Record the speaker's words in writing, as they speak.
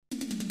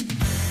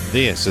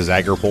This is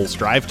AgriPulse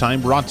Drive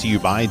Time, brought to you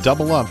by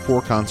Double Up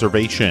for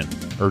Conservation,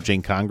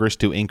 urging Congress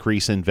to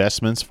increase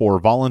investments for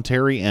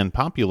voluntary and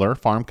popular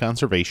farm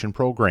conservation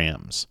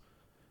programs.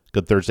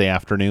 Good Thursday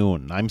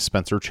afternoon. I'm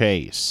Spencer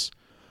Chase.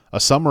 A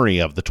summary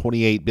of the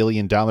 $28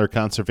 billion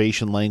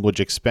conservation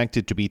language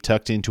expected to be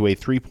tucked into a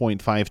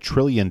 $3.5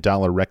 trillion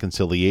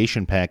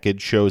reconciliation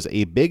package shows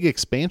a big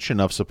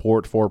expansion of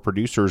support for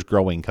producers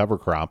growing cover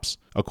crops.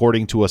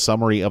 According to a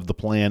summary of the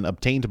plan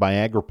obtained by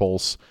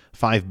AgriPulse,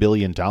 $5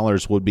 billion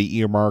would be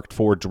earmarked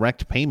for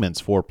direct payments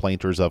for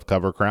planters of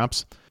cover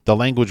crops. The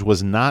language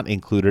was not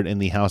included in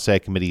the House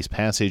Ag Committee's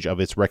passage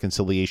of its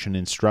reconciliation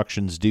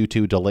instructions due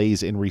to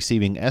delays in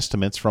receiving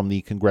estimates from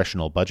the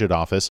Congressional Budget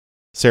Office.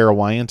 Sarah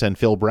Wyant and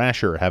Phil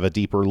Brasher have a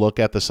deeper look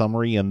at the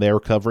summary in their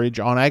coverage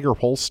on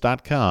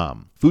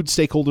agripulse.com. Food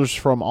stakeholders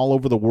from all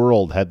over the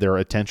world had their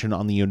attention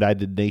on the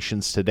United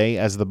Nations today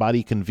as the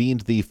body convened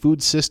the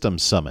Food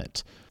Systems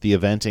Summit. The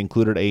event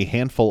included a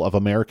handful of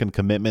American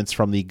commitments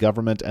from the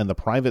government and the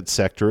private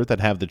sector that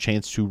have the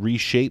chance to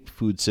reshape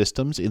food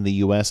systems in the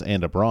U.S.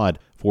 and abroad.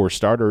 For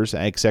starters,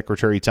 Ag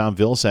Secretary Tom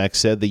Vilsack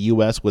said the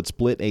U.S. would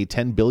split a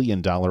 $10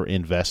 billion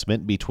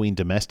investment between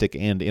domestic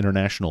and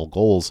international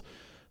goals.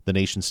 The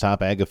nation's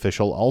top ag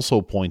official also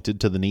pointed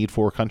to the need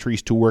for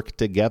countries to work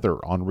together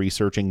on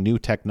researching new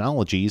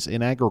technologies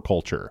in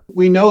agriculture.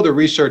 We know the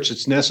research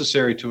that's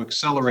necessary to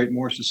accelerate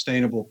more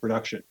sustainable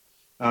production.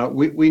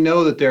 We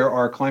know that there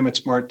are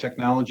climate-smart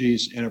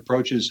technologies and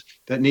approaches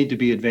that need to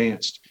be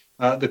advanced.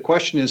 The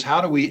question is, how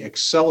do we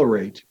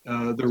accelerate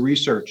the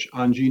research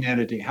on gene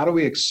editing? How do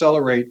we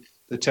accelerate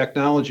the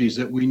technologies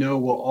that we know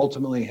will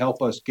ultimately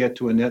help us get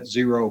to a net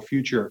zero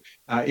future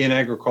in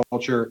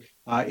agriculture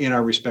in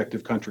our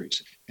respective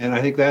countries? And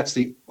I think that's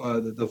the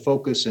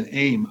focus and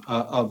aim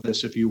of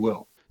this, if you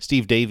will.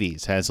 Steve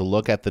Davies has a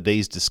look at the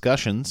day's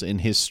discussions in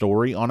his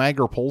story on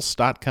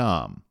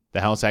agripulse.com. The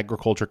House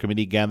Agriculture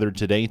Committee gathered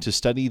today to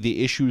study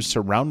the issues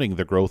surrounding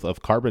the growth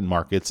of carbon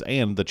markets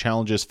and the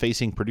challenges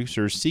facing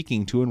producers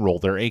seeking to enroll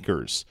their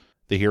acres.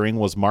 The hearing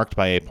was marked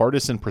by a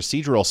partisan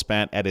procedural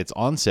spat at its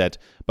onset,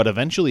 but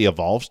eventually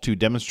evolved to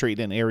demonstrate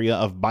an area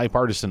of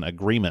bipartisan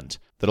agreement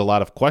that a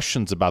lot of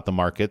questions about the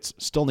markets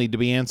still need to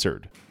be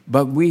answered.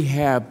 But we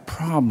have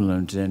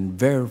problems in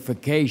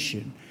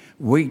verification,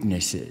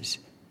 weaknesses,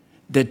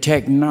 the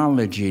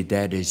technology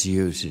that is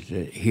used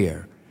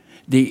here,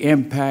 the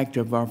impact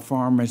of our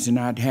farmers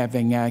not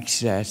having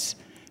access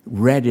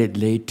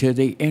readily to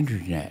the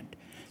internet.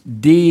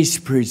 These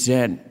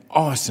present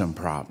awesome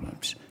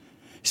problems.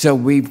 So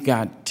we've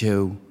got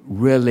to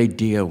really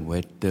deal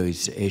with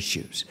those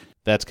issues.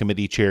 That's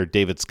Committee Chair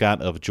David Scott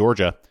of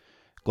Georgia.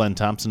 Glenn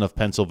Thompson of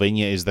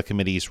Pennsylvania is the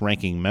committee's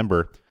ranking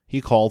member.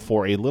 He called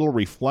for a little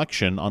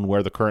reflection on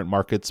where the current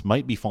markets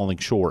might be falling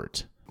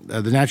short.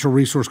 The Natural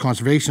Resource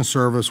Conservation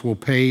Service will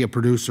pay a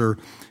producer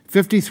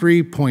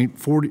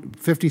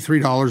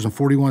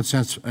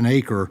 $53.41 an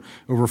acre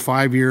over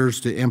 5 years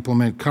to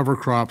implement cover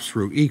crops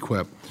through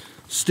EQIP.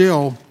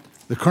 Still,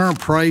 the current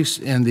price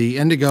in the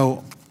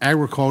indigo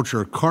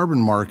agriculture carbon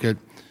market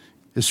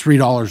is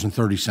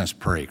 $3.30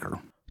 per acre.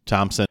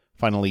 Thompson.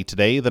 Finally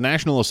today, the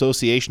National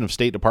Association of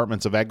State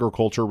Departments of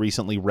Agriculture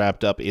recently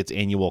wrapped up its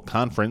annual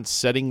conference,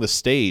 setting the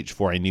stage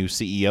for a new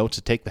CEO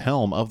to take the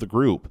helm of the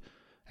group.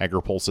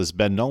 AgriPulse's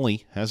Ben Nuelle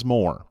has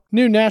more.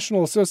 New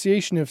National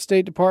Association of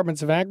State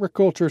Departments of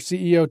Agriculture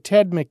CEO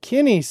Ted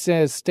McKinney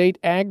says state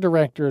ag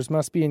directors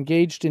must be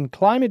engaged in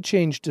climate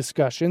change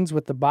discussions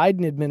with the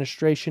Biden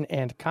administration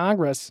and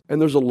Congress.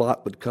 And there's a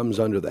lot that comes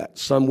under that.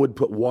 Some would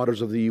put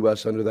Waters of the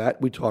U.S. under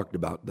that. We talked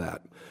about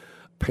that.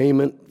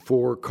 Payment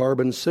for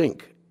carbon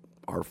sink.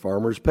 Our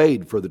farmers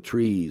paid for the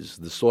trees,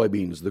 the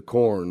soybeans, the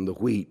corn, the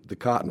wheat, the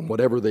cotton,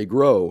 whatever they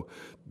grow.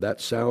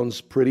 That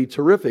sounds pretty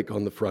terrific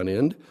on the front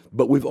end,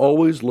 but we've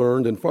always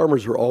learned, and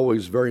farmers are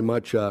always very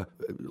much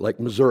like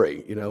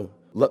Missouri,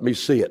 let me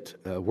see it.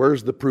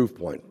 Where's the proof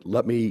point?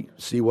 Let me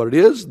see what it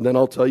is, and then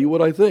I'll tell you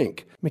what I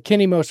think.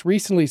 McKinney most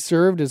recently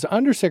served as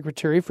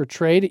Undersecretary for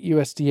Trade at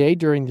USDA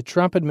during the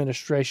Trump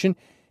administration.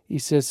 He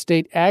says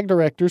state ag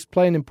directors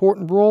play an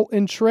important role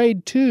in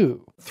trade,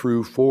 too.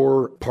 Through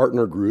 4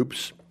 partner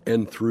groups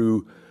and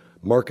through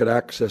market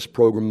access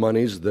program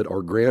monies that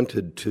are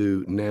granted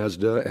to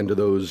NASDA and to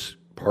those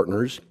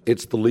partners,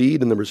 it's the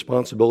lead and the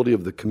responsibility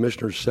of the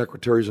commissioners,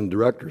 secretaries, and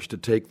directors to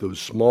take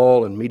those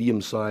small and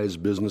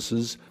medium-sized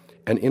businesses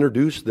and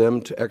introduce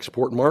them to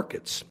export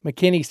markets.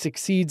 McKinney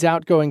succeeds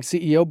outgoing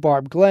CEO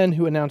Barb Glenn,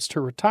 who announced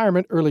her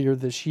retirement earlier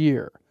this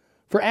year.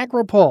 For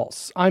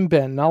AgriPulse, I'm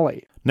Ben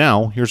Nuelle.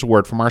 Now, here's a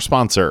word from our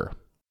sponsor.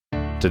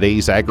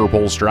 Today's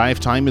AgriPulse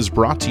Drive Time is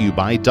brought to you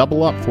by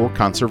Double Up for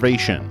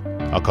Conservation,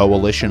 a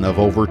coalition of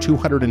over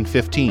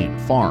 215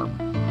 farm,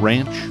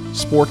 ranch,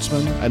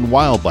 sportsman, and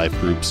wildlife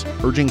groups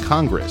urging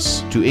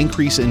Congress to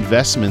increase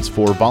investments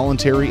for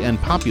voluntary and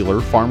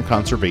popular farm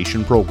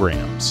conservation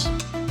programs.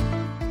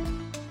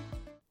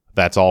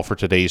 That's all for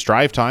today's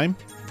Drive Time.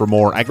 For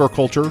more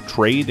agriculture,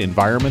 trade,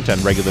 environment,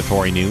 and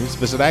regulatory news,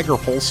 visit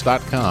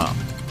agripulse.com.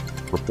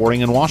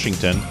 Reporting in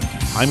Washington,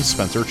 I'm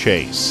Spencer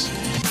Chase.